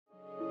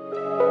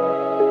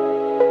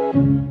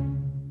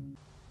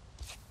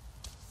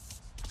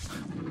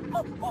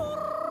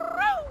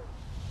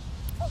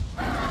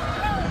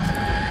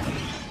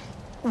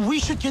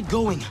should get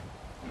going.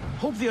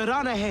 Hope the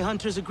AMHarbinger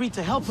hunters agreed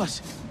to help us.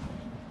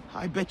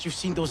 I bet you've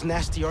seen those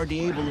nasty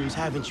RDA balloons,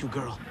 haven't you,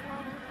 girl?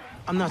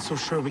 I'm not so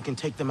sure we can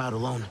take them out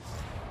alone.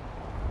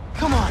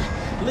 Come on,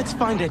 let's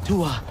find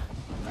Etua.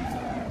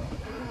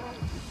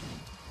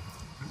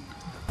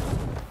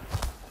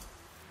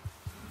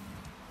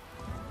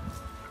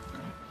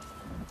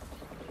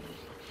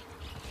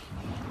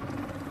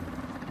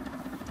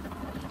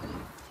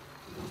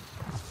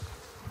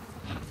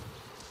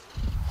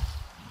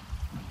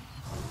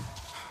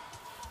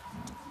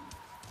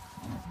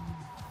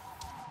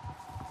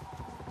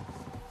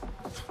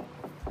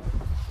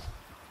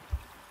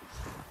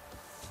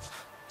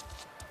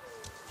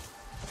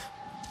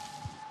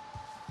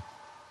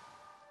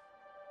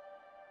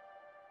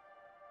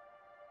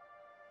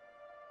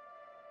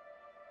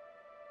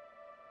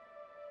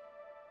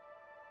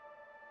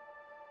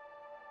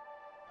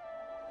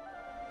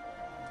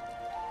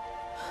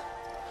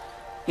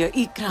 Your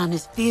Ikran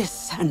is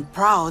fierce and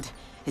proud.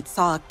 It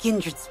saw a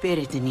kindred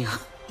spirit in you.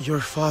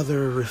 Your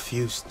father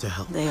refused to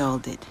help. They all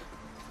did.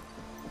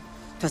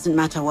 Doesn't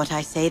matter what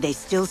I say, they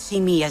still see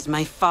me as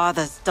my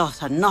father's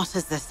daughter, not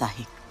as the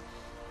Sahik.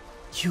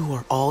 You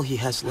are all he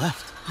has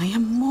left. I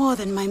am more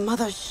than my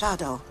mother's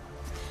shadow.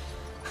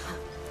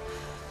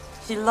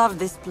 She loved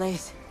this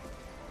place.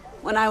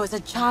 When I was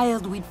a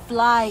child, we'd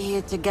fly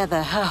here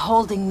together, her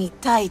holding me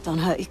tight on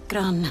her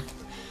Ikran.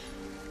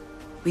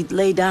 We'd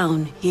lay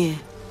down here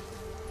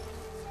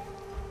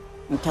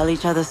and tell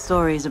each other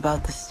stories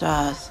about the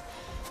stars.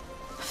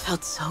 I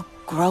felt so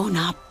grown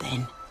up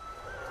then.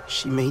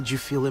 She made you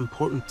feel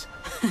important.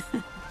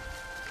 It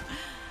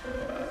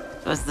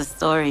was the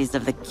stories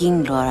of the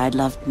King Lore I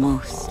loved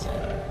most.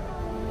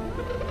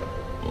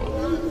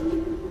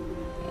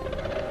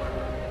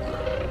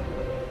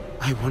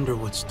 I wonder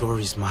what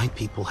stories my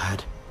people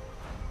had.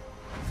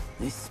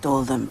 They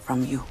stole them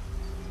from you.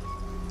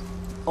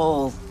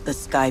 All the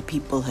Sky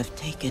people have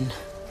taken.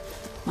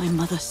 My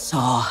mother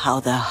saw how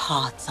their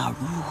hearts are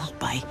ruled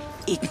by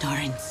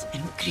ignorance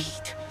and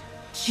greed.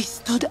 She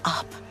stood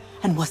up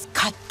and was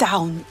cut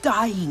down,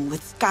 dying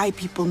with Sky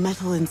people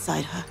metal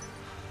inside her.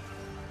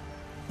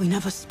 We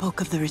never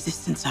spoke of the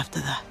resistance after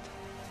that.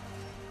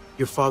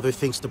 Your father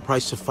thinks the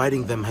price of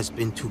fighting them has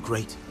been too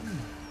great.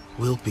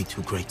 Will be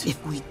too great.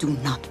 If we do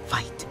not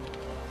fight,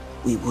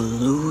 we will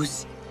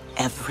lose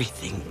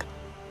everything.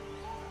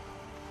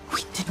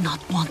 We did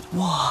not want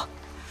war.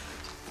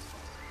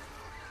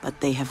 But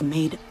they have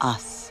made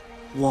us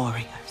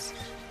warriors.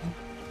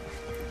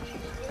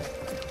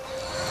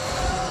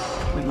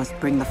 We must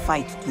bring the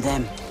fight to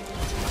them.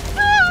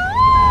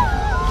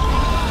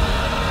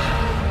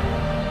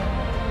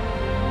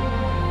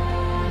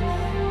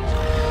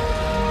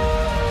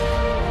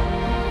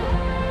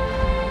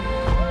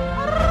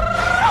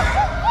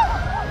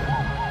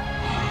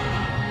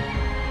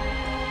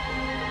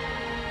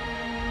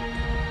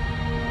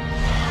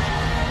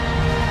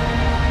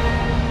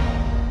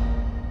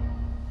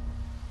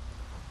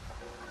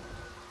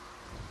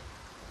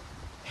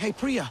 Hey,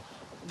 Priya,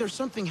 there's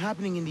something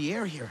happening in the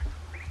air here.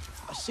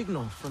 A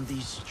signal from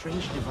these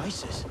strange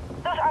devices.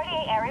 Those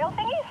RDA aerial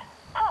thingies?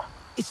 Huh.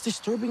 It's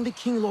disturbing the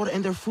King Lord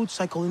and their food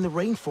cycle in the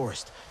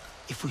rainforest.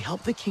 If we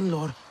help the King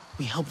Lord,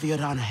 we help the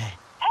AMHarbinger. Hey,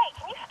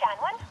 can you scan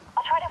one?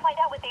 I'll try to find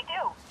out what they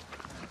do.